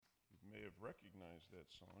have recognized that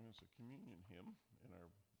song as a communion hymn in our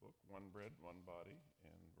book, One Bread, One Body,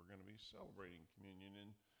 and we're going to be celebrating communion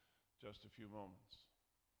in just a few moments.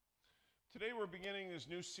 Today we're beginning this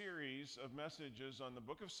new series of messages on the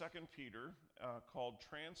book of 2 Peter called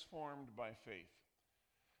Transformed by Faith.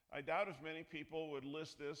 I doubt if many people would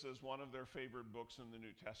list this as one of their favorite books in the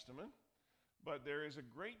New Testament, but there is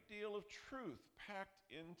a great deal of truth packed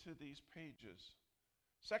into these pages.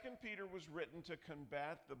 2 Peter was written to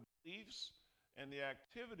combat the beliefs and the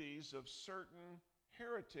activities of certain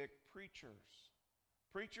heretic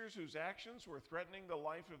preachers whose actions were threatening the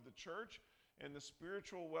life of the church and the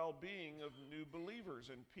spiritual well-being of new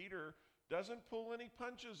believers. And Peter doesn't pull any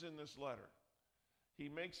punches in this letter. He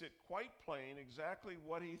makes it quite plain exactly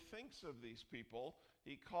what he thinks of these people.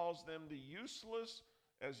 He calls them useless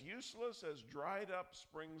as dried up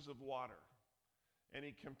springs of water. And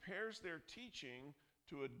he compares their teaching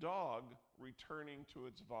to a dog returning to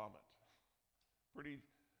its vomit. Pretty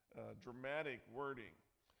dramatic wording.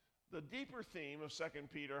 The deeper theme of 2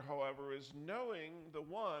 Peter, however, is knowing the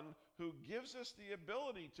one who gives us the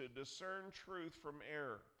ability to discern truth from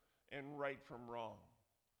error and right from wrong.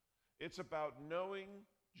 It's about knowing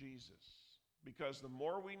Jesus, because the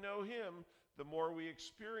more we know him, the more we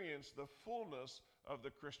experience the fullness of the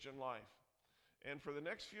Christian life. And for the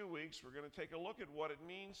next few weeks, we're going to take a look at what it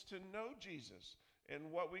means to know Jesus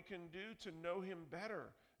and what we can do to know him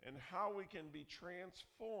better and how we can be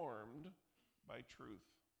transformed by truth.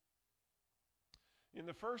 In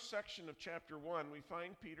the first section of chapter 1, we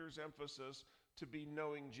find Peter's emphasis to be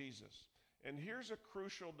knowing Jesus. And here's a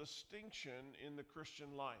crucial distinction in the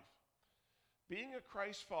Christian life. Being a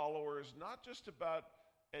Christ follower is not just about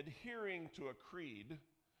adhering to a creed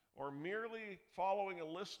or merely following a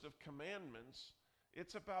list of commandments.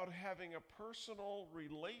 It's about having a personal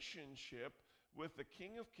relationship with the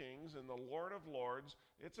King of Kings and the Lord of Lords.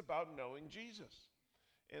 It's about knowing Jesus.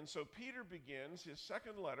 And so Peter begins his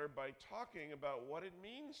second letter by talking about what it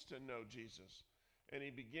means to know Jesus. And he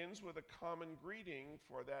begins with a common greeting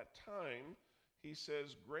for that time. He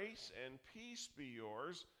says, "Grace and peace be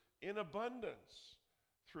yours in abundance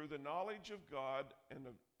through the knowledge of God and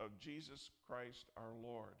of Jesus Christ our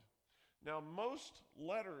Lord." Now, most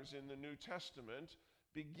letters in the New Testament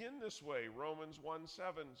begin this way. Romans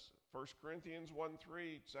 1:7, 1 Corinthians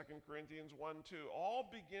 1:3, 2 Corinthians 1:2, all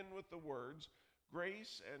begin with the words,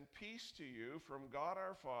 "Grace and peace to you from God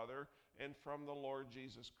our Father and from the Lord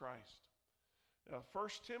Jesus Christ."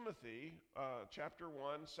 1 Timothy chapter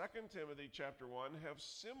 1, 2 Timothy chapter 1 have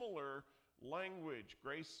similar language.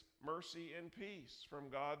 Grace, mercy, and peace from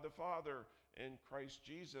God the Father and Christ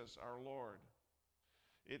Jesus our Lord.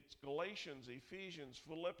 It's Galatians, Ephesians,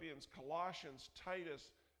 Philippians, Colossians,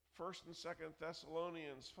 Titus, 1 and 2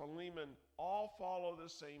 Thessalonians, Philemon, all follow the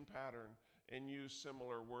same pattern and use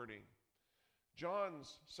similar wording.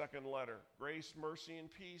 John's second letter, grace, mercy,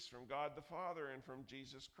 and peace from God the Father and from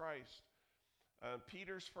Jesus Christ.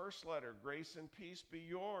 Peter's first letter, grace and peace be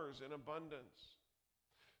yours in abundance.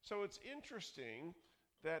 So it's interesting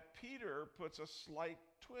that Peter puts a slight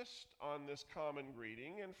twist on this common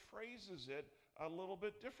greeting and phrases it a little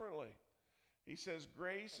bit differently. He says,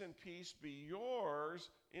 "Grace and peace be yours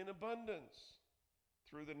in abundance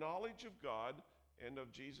through the knowledge of God and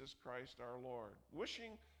of Jesus Christ our Lord."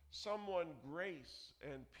 Wishing someone grace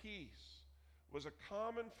and peace was a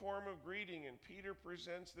common form of greeting, and Peter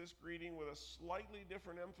presents this greeting with a slightly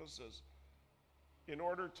different emphasis in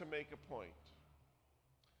order to make a point.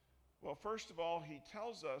 Well, first of all, he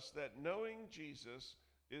tells us that knowing Jesus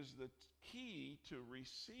is the key to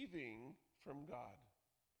receiving from God.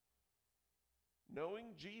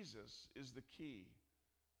 Knowing Jesus is the key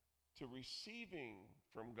to receiving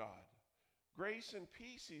from God. Grace and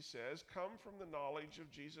peace, he says, come from the knowledge of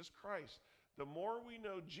Jesus Christ. The more we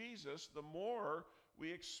know Jesus, the more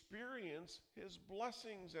we experience his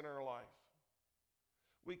blessings in our life.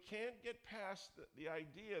 We can't get past the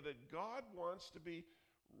idea that God wants to be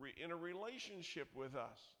in a relationship with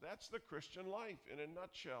us. That's the Christian life in a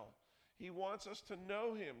nutshell. He wants us to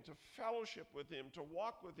know him, to fellowship with him, to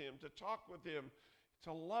walk with him, to talk with him,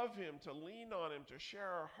 to love him, to lean on him, to share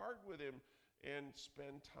our heart with him, and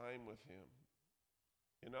spend time with him.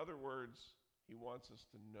 In other words, he wants us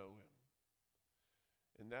to know him.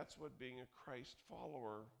 And that's what being a Christ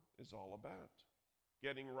follower is all about.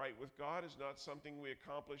 Getting right with God is not something we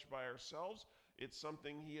accomplish by ourselves. It's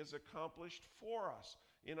something he has accomplished for us.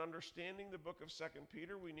 In understanding the book of 2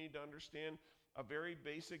 Peter, we need to understand a very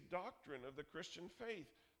basic doctrine of the Christian faith.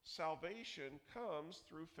 Salvation comes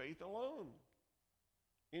through faith alone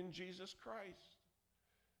in Jesus Christ.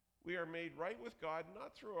 We are made right with God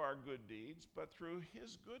not through our good deeds, but through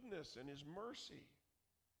his goodness and his mercy.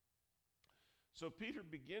 So Peter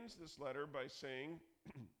begins this letter by saying,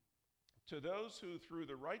 to those who through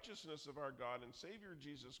the righteousness of our God and Savior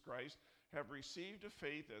Jesus Christ have received a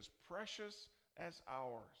faith as precious as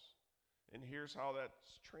ours. And here's how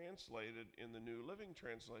that's translated in the New Living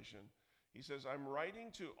Translation. He says, I'm writing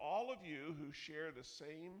to all of you who share the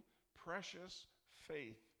same precious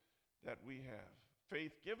faith that we have.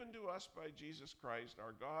 Faith given to us by Jesus Christ,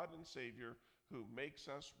 our God and Savior, who makes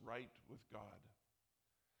us right with God.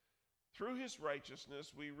 Through his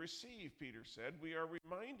righteousness we receive, Peter said. We are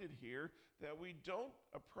reminded here that we don't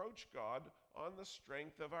approach God on the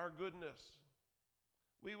strength of our goodness.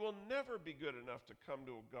 We will never be good enough to come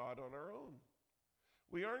to God on our own.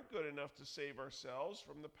 We aren't good enough to save ourselves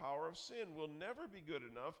from the power of sin. We'll never be good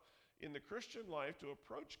enough in the Christian life to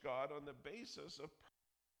approach God on the basis of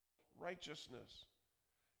righteousness.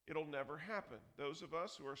 It'll never happen. Those of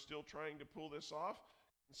us who are still trying to pull this off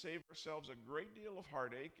can save ourselves a great deal of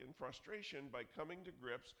heartache and frustration by coming to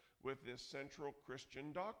grips with this central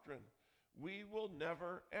Christian doctrine. We will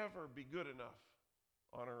never, ever be good enough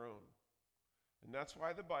on our own. And that's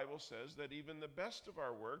why the Bible says that even the best of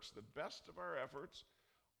our works, the best of our efforts,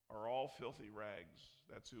 are all filthy rags.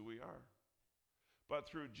 That's who we are. But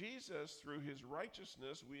through Jesus, through his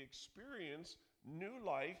righteousness, we experience new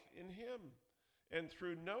life in him. And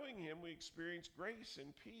through knowing him, we experience grace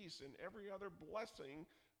and peace and every other blessing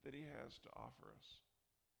that he has to offer us.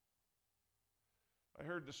 I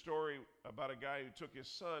heard the story about a guy who took his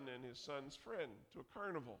son and his son's friend to a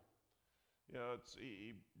carnival. You know,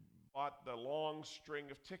 he bought the long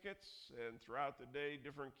string of tickets, and throughout the day,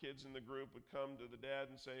 different kids in the group would come to the dad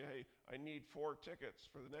and say, hey, I need 4 tickets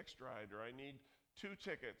for the next ride, or I need 2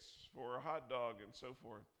 tickets for a hot dog, and so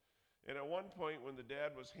forth. And at one point, when the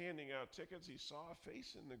dad was handing out tickets, he saw a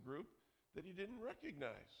face in the group that he didn't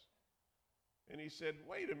recognize. And he said,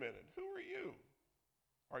 wait a minute, who are you?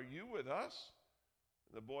 Are you with us?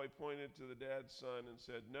 And the boy pointed to the dad's son and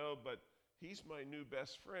said, no, but he's my new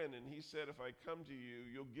best friend, and he said, if I come to you,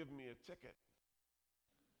 you'll give me a ticket.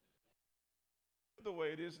 The way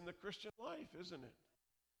it is in the Christian life, isn't it?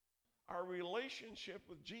 Our relationship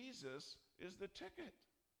with Jesus is the ticket,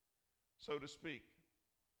 so to speak,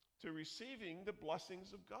 to receiving the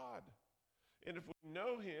blessings of God. And if we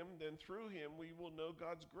know him, then through him we will know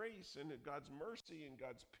God's grace and God's mercy and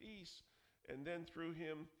God's peace. And then through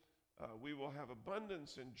him we will have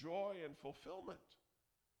abundance and joy and fulfillment.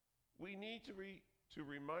 We need to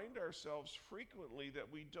remind ourselves frequently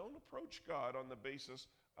that we don't approach God on the basis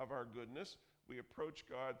of our goodness. We approach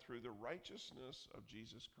God through the righteousness of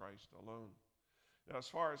Jesus Christ alone. Now, as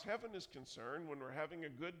far as heaven is concerned, when we're having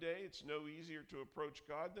a good day, it's no easier to approach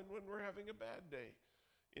God than when we're having a bad day.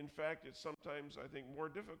 In fact, it's sometimes, I think, more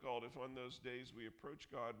difficult if on those days we approach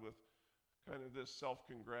God with kind of this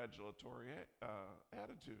self-congratulatory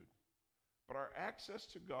attitude. But our access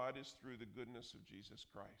to God is through the goodness of Jesus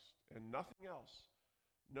Christ and nothing else.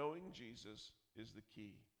 Knowing Jesus is the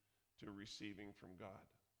key to receiving from God.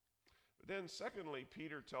 But then secondly,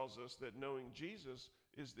 Peter tells us that knowing Jesus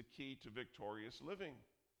is the key to victorious living.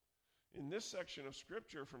 In this section of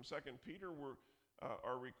Scripture from 2 Peter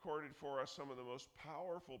are recorded for us some of the most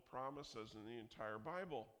powerful promises in the entire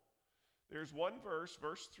Bible. There's one verse,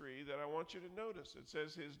 verse 3, that I want you to notice. It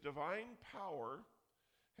says, his divine power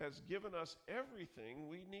has given us everything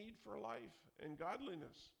we need for life and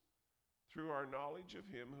godliness through our knowledge of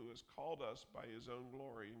him who has called us by his own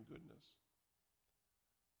glory and goodness.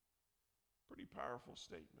 Pretty powerful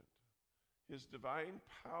statement. His divine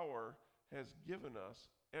power has given us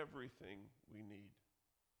everything we need.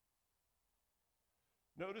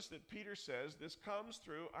 Notice that Peter says this comes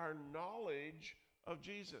through our knowledge of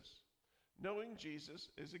Jesus. Knowing Jesus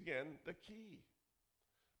is, again, the key.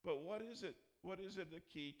 But what is it? What is it the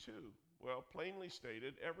key to? Well, plainly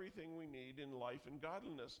stated, everything we need in life and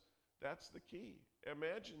godliness. That's the key.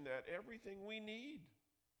 Imagine that everything we need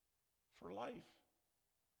for life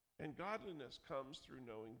and godliness comes through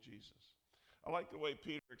knowing Jesus. I like the way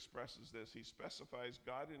Peter expresses this. He specifies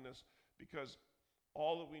godliness because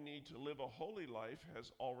all that we need to live a holy life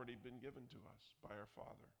has already been given to us by our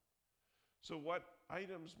Father. So what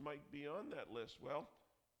items might be on that list? Well,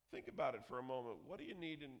 think about it for a moment. What do you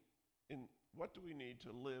need what do we need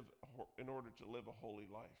to live in order to live a holy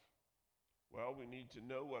life? Well, we need to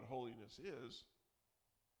know what holiness is.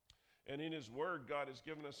 And in his word, God has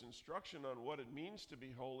given us instruction on what it means to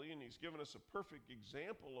be holy, and he's given us a perfect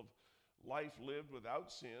example of life lived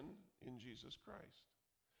without sin in Jesus Christ.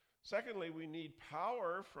 Secondly, we need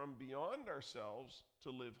power from beyond ourselves to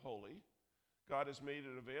live holy. God has made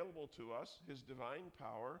it available to us, his divine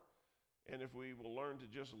power, and if we will learn to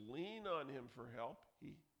just lean on him for help,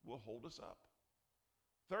 he will hold us up.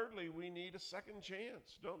 Thirdly, we need a second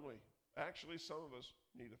chance, don't we? Actually, some of us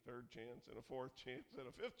need a third chance and a fourth chance and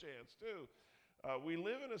a fifth chance, too. We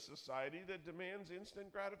live in a society that demands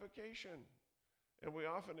instant gratification, and we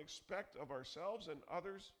often expect of ourselves and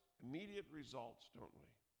others immediate results, don't we?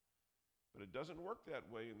 But it doesn't work that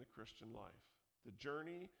way in the Christian life. The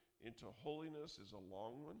journey into holiness is a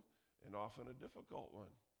long one and often a difficult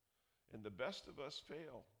one. And the best of us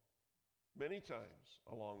fail many times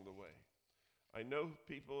along the way. I know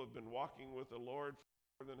people have been walking with the Lord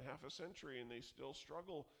for more than half a century and they still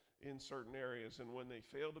struggle in certain areas. And when they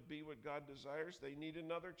fail to be what God desires, they need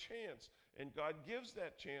another chance. And God gives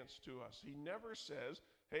that chance to us. He never says,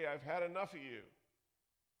 hey, I've had enough of you.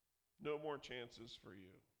 No more chances for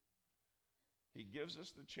you. He gives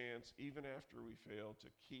us the chance, even after we fail, to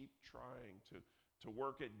keep trying, to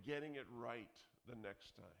work at getting it right the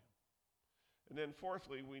next time. And then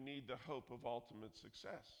fourthly, we need the hope of ultimate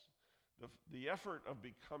success. The effort of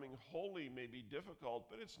becoming holy may be difficult,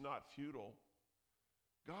 but it's not futile.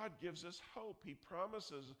 God gives us hope. He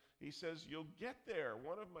promises, he says, you'll get there.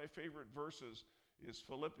 One of my favorite verses is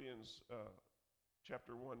Philippians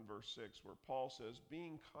chapter 1, verse 6, where Paul says,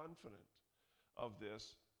 being confident of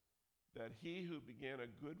this, that he who began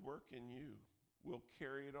a good work in you will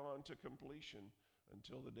carry it on to completion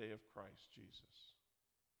until the day of Christ Jesus.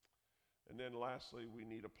 And then lastly, we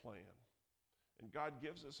need a plan. And God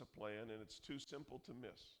gives us a plan, and it's too simple to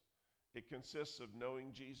miss. It consists of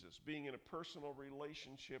knowing Jesus, being in a personal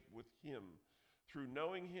relationship with him. Through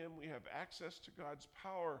knowing him, we have access to God's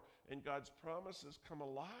power, and God's promises come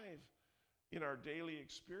alive in our daily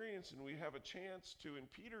experience, and we have a chance to, in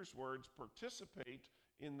Peter's words, participate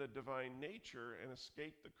in the divine nature and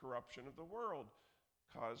escape the corruption of the world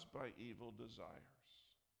caused by evil desires.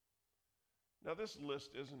 Now, this list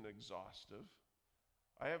isn't exhaustive.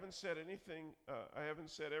 I haven't said everything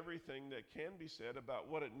that can be said about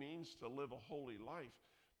what it means to live a holy life,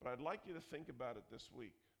 but I'd like you to think about it this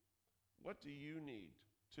week. What do you need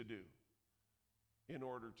to do in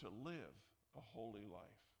order to live a holy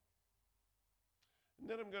life? And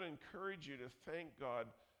then I'm going to encourage you to thank God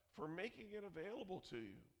for making it available to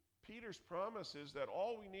you. Peter's promise is that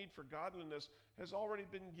all we need for godliness has already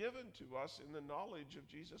been given to us in the knowledge of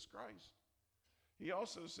Jesus Christ. He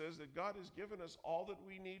also says that God has given us all that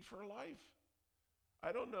we need for life.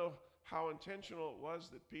 I don't know how intentional it was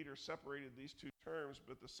that Peter separated these two terms,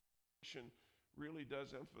 but the separation really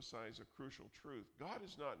does emphasize a crucial truth. God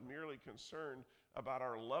is not merely concerned about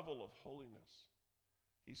our level of holiness.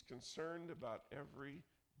 He's concerned about every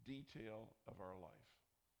detail of our life.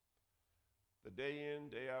 The day in,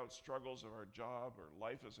 day out struggles of our job, or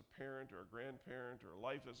life as a parent or a grandparent, or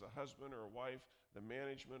life as a husband or a wife, the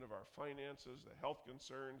management of our finances, the health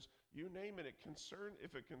concerns, you name it,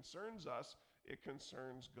 if it concerns us, it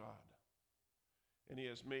concerns God. And he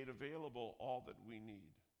has made available all that we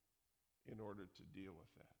need in order to deal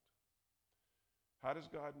with that. How does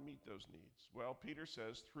God meet those needs? Well, Peter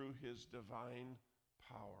says through his divine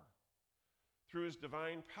power. Through his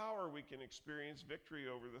divine power, we can experience victory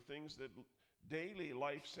over the things that daily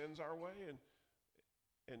life sends our way,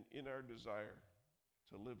 and in our desire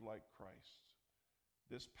to live like Christ.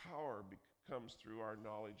 This power comes through our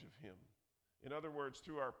knowledge of him. In other words,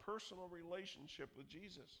 through our personal relationship with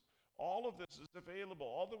Jesus. All of this is available.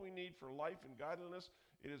 All that we need for life and godliness,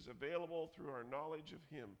 it is available through our knowledge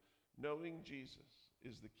of him. Knowing Jesus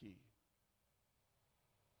is the key.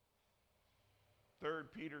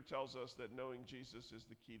 Third, Peter tells us that knowing Jesus is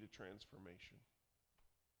the key to transformation.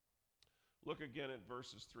 Look again at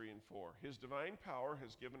verses 3 and 4. His divine power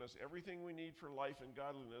has given us everything we need for life and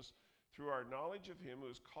godliness through our knowledge of him who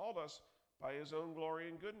has called us by his own glory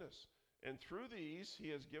and goodness. And through these he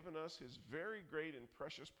has given us his very great and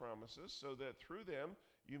precious promises, so that through them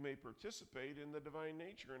you may participate in the divine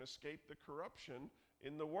nature and escape the corruption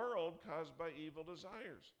in the world caused by evil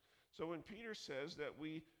desires. So when Peter says that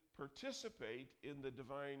we participate in the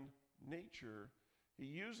divine nature, he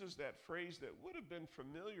uses that phrase that would have been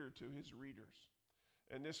familiar to his readers.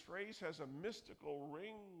 And this phrase has a mystical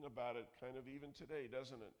ring about it kind of even today,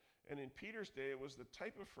 doesn't it? And in Peter's day, it was the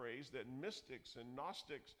type of phrase that mystics and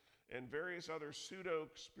Gnostics and various other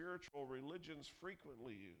pseudo-spiritual religions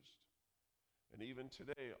frequently used. And even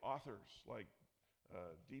today, authors like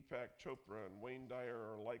Deepak Chopra and Wayne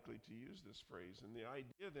Dyer are likely to use this phrase. And the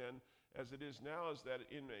idea then, as it is now, is that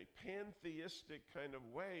in a pantheistic kind of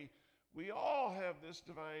way, we all have this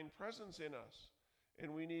divine presence in us,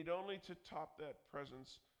 and we need only to tap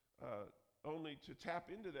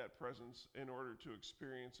into that presence in order to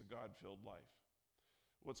experience a God-filled life.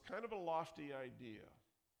 Well, it's kind of a lofty idea,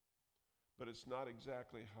 but it's not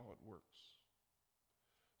exactly how it works.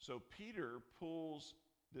 So Peter pulls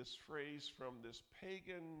this phrase from this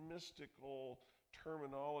pagan mystical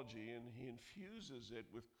terminology and he infuses it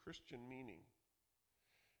with Christian meaning.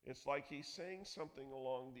 It's like he's saying something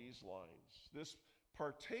along these lines. This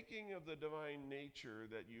partaking of the divine nature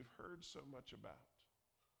that you've heard so much about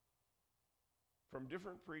from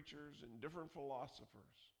different preachers and different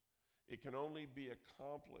philosophers, it can only be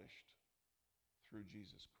accomplished through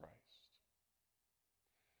Jesus Christ.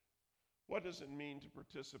 What does it mean to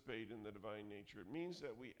participate in the divine nature? It means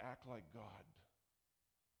that we act like God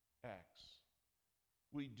acts.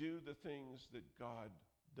 We do the things that God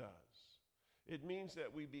does. It means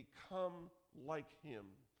that we become like him.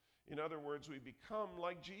 In other words, we become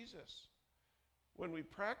like Jesus. When we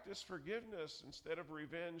practice forgiveness instead of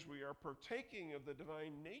revenge, we are partaking of the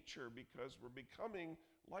divine nature because we're becoming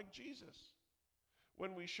like Jesus.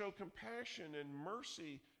 When we show compassion and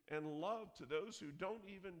mercy and love to those who don't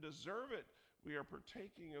even deserve it, we are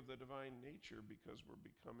partaking of the divine nature because we're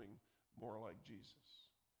becoming more like Jesus.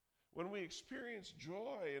 When we experience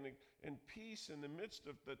joy and peace in the midst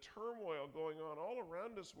of the turmoil going on all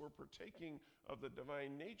around us, we're partaking of the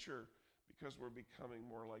divine nature because we're becoming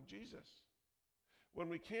more like Jesus. When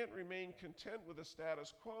we can't remain content with the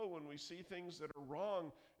status quo, when we see things that are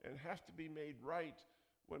wrong and have to be made right,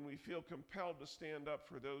 when we feel compelled to stand up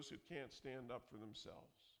for those who can't stand up for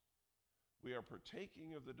themselves, we are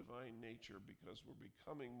partaking of the divine nature because we're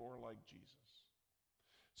becoming more like Jesus.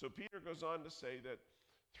 So Peter goes on to say that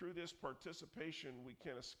through this participation, we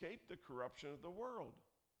can escape the corruption of the world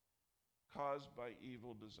caused by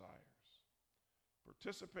evil desires.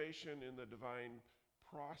 Participation in the divine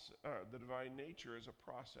nature is a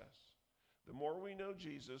process. The more we know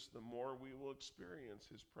Jesus, the more we will experience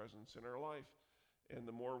his presence in our life. And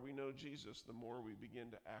the more we know Jesus, the more we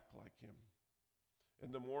begin to act like him.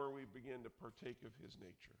 And the more we begin to partake of his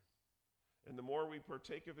nature. And the more we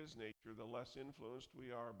partake of his nature, the less influenced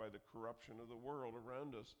we are by the corruption of the world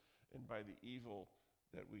around us and by the evil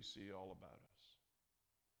that we see all about us.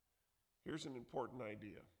 Here's an important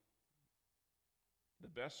idea. The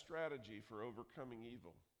best strategy for overcoming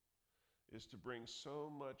evil is to bring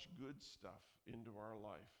so much good stuff into our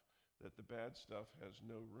life that the bad stuff has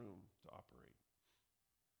no room to operate.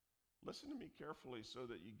 Listen to me carefully so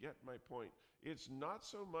that you get my point. It's not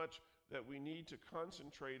so much that we need to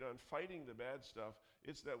concentrate on fighting the bad stuff.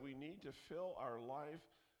 It's that we need to fill our life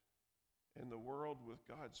and the world with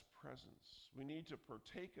God's presence. We need to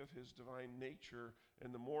partake of his divine nature,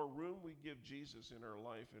 and the more room we give Jesus in our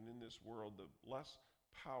life and in this world, the less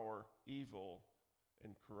power evil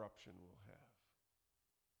and corruption will have.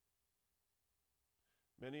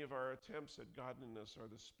 Many of our attempts at godliness are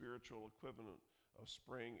the spiritual equivalent of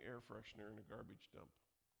spraying air freshener in a garbage dump.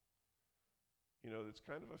 It's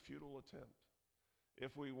kind of a futile attempt.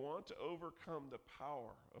 If we want to overcome the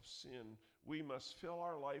power of sin, we must fill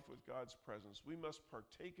our life with God's presence. We must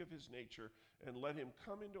partake of his nature and let him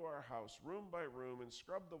come into our house room by room and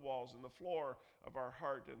scrub the walls and the floor of our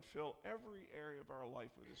heart and fill every area of our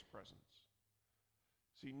life with his presence.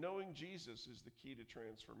 See, knowing Jesus is the key to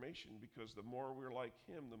transformation, because the more we're like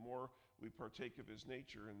him, the more we partake of his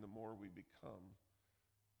nature and the more we become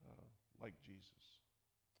like Jesus.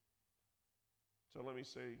 So let me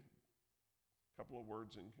say a couple of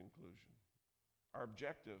words in conclusion. Our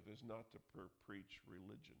objective is not to preach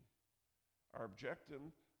religion. Our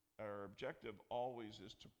objective always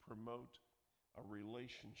is to promote a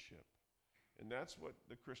relationship. And that's what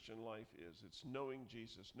the Christian life is. It's knowing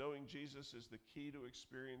Jesus. Knowing Jesus is the key to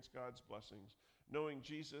experience God's blessings. Knowing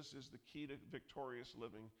Jesus is the key to victorious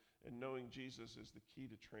living. And knowing Jesus is the key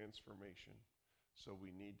to transformation. So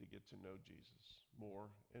we need to get to know Jesus more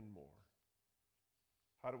and more.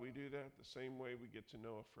 How do we do that? The same way we get to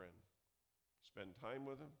know a friend. Spend time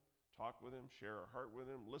with him, talk with him, share our heart with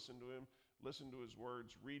him, listen to his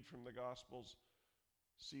words, read from the Gospels,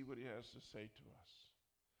 see what he has to say to us.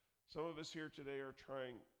 Some of us here today are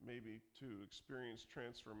trying maybe to experience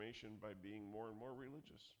transformation by being more and more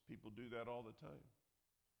religious. People do that all the time.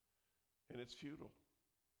 And it's futile.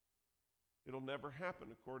 It'll never happen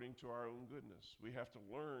according to our own goodness. We have to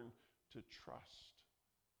learn to trust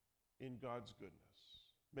in God's goodness.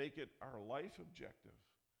 Make it our life objective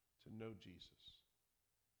to know Jesus.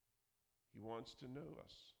 He wants to know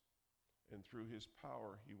us. And through his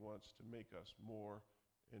power, he wants to make us more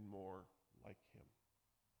and more like him.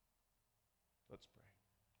 Let's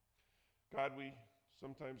pray. God, we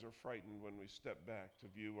sometimes are frightened when we step back to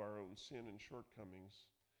view our own sin and shortcomings.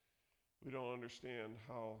 We don't understand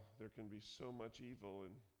how there can be so much evil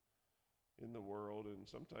in the world, and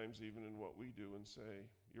sometimes even in what we do, and say,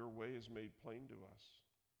 your way is made plain to us.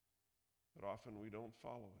 But often we don't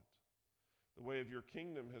follow it. The way of your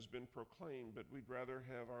kingdom has been proclaimed, but we'd rather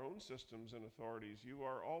have our own systems and authorities. You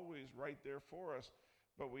are always right there for us,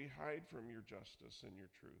 but we hide from your justice and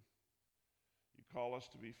your truth. You call us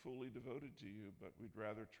to be fully devoted to you, but we'd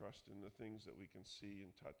rather trust in the things that we can see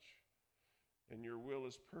and touch. And your will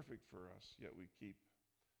is perfect for us, yet we keep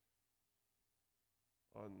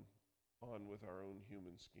on with our own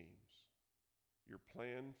human schemes. Your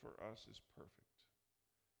plan for us is perfect,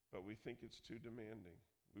 but we think it's too demanding.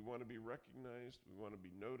 We want to be recognized. We want to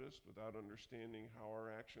be noticed without understanding how our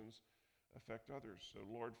actions affect others. So,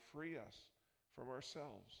 Lord, free us from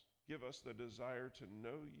ourselves. Give us the desire to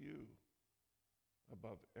know you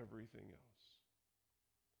above everything else.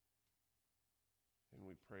 And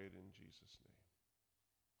we pray it in Jesus' name.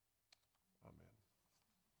 Amen.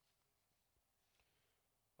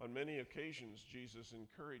 On many occasions, Jesus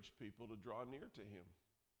encouraged people to draw near to him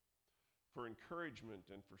for encouragement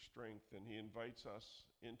and for strength, and he invites us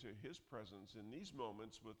into his presence in these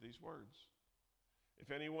moments with these words.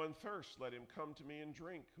 If anyone thirsts, let him come to me and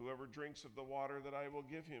drink. Whoever drinks of the water that I will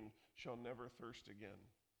give him shall never thirst again.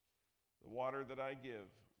 The water that I give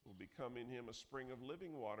will become in him a spring of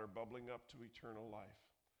living water bubbling up to eternal life.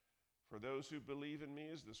 For those who believe in me,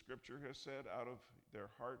 as the scripture has said, out of their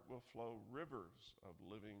heart will flow rivers of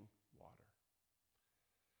living water.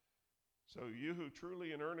 So you who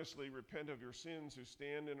truly and earnestly repent of your sins, who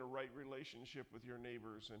stand in a right relationship with your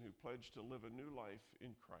neighbors, and who pledge to live a new life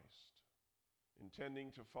in Christ,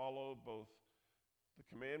 intending to follow both the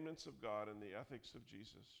commandments of God and the ethics of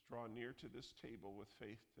Jesus, draw near to this table with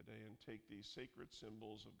faith today and take these sacred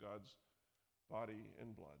symbols of God's body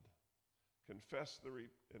and blood. Confess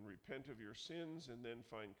and repent of your sins, and then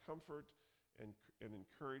find comfort and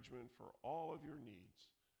encouragement for all of your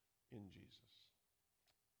needs in Jesus.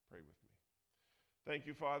 Pray with me. Thank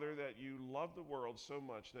you, Father, that you love the world so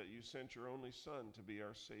much that you sent your only Son to be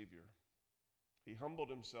our Savior. He humbled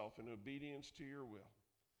himself in obedience to your will,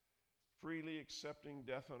 freely accepting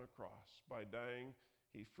death on a cross. By dying,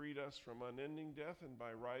 he freed us from unending death, and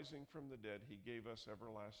by rising from the dead, he gave us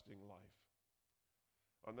everlasting life.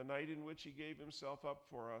 On the night in which he gave himself up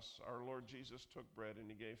for us, our Lord Jesus took bread, and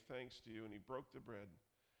he gave thanks to you, and he broke the bread.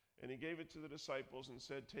 And he gave it to the disciples and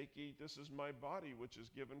said, "Take, eat, this is my body, which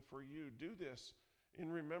is given for you. Do this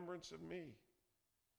in remembrance of me."